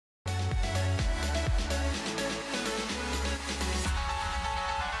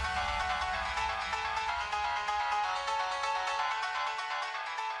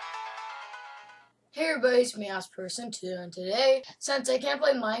everybody, it's me, Person2, and today, since I can't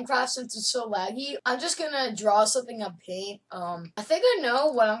play Minecraft since it's so laggy, I'm just gonna draw something on Paint. I think I know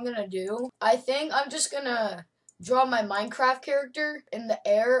what I'm gonna do. I think I'm just gonna draw my Minecraft character in the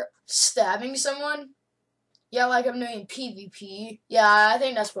air stabbing someone. Yeah, like I'm doing PvP. Yeah, I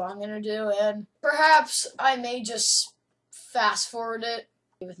think that's what I'm gonna do, and perhaps I may just fast forward it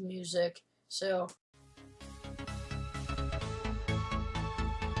with music, so...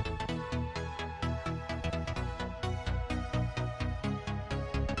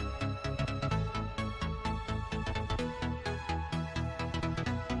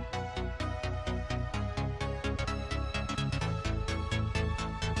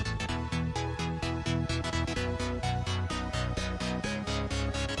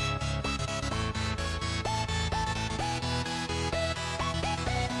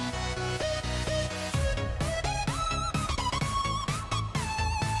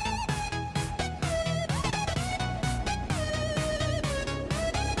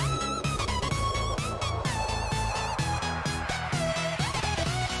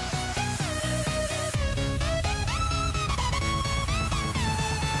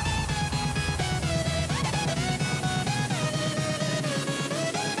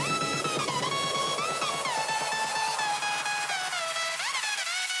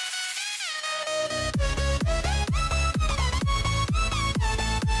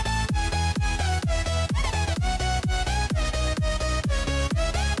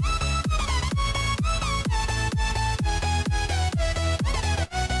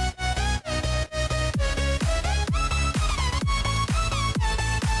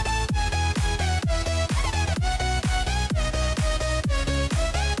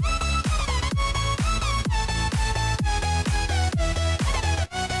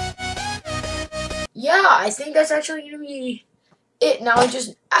 Yeah, I think that's actually gonna be it. Now I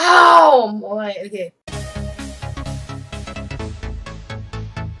just... Ow! Boy, okay.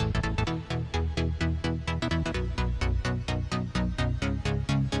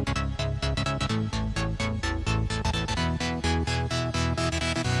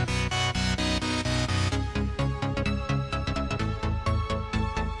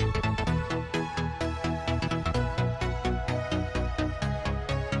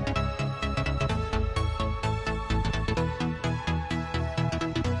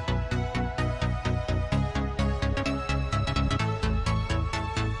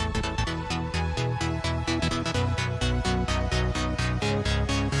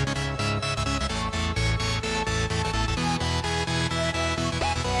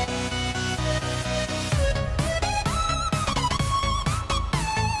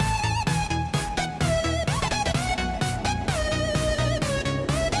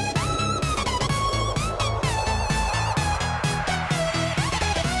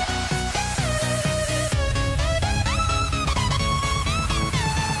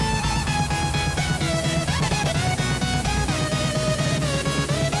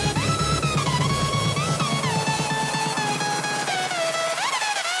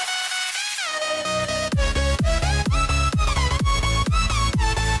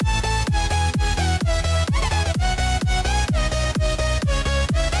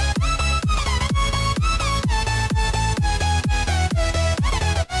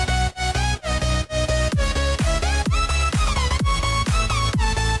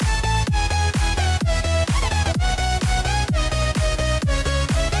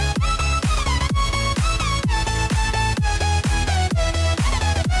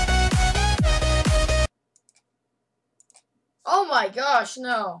 Oh my gosh,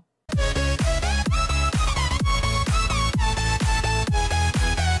 no.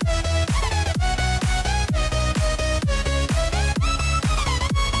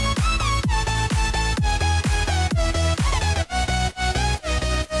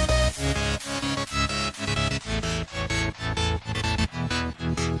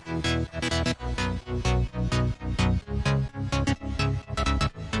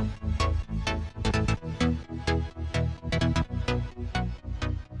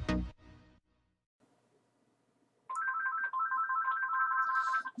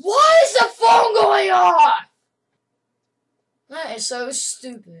 What is the phone going on? That is so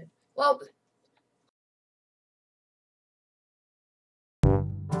stupid. Well,